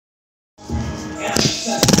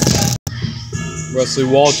Wesley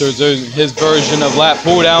Walters, his version of lat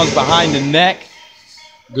pull downs behind the neck.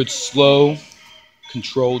 Good slow,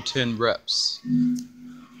 controlled 10 reps.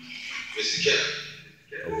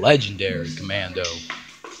 A legendary Commando,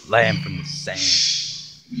 land from the sand.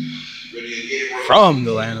 From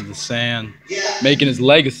the land of the sand, making his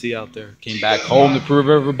legacy out there. Came back home to prove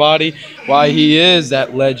everybody why he is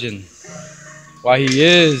that legend. Why he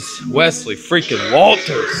is Wesley freaking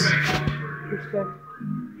Walters.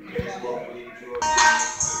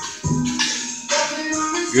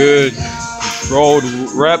 Good controlled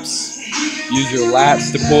reps. Use your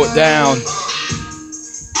lats to pull it down.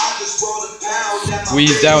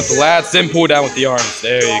 Squeeze down with the lats, then pull down with the arms.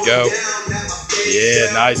 There you go.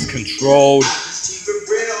 Yeah, nice controlled.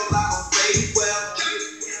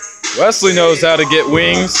 Wesley knows how to get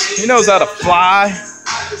wings. He knows how to fly.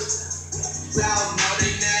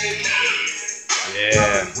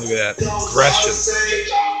 Yeah, look at that aggression.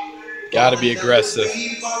 Gotta be aggressive.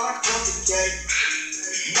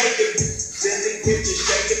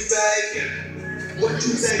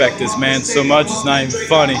 Respect this man so much, it's not even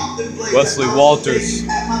funny. Wesley Walters,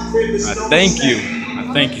 I thank you.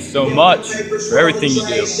 I thank you so much for everything you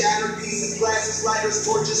do.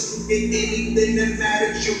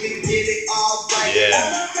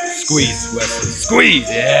 Yeah. Squeeze, Wesley. Squeeze,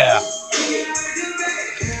 yeah.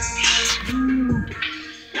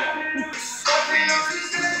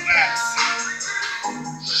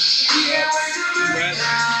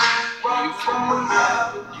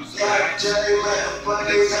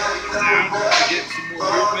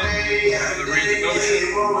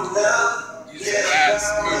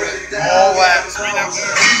 All laps, right now.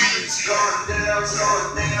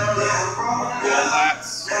 All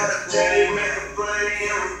laps.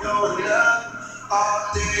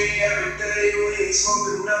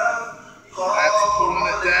 Lats pulling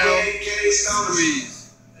it down. Squeeze.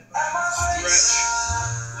 Stretch.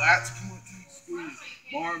 Lats pulling it down. Squeeze.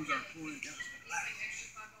 Arms are pulling it down.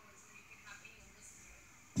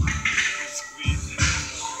 Squeeze.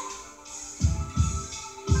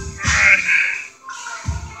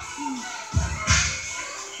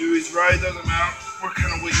 Do his right, doesn't matter. We're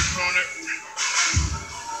kind of weak opponent.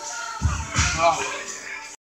 Oh.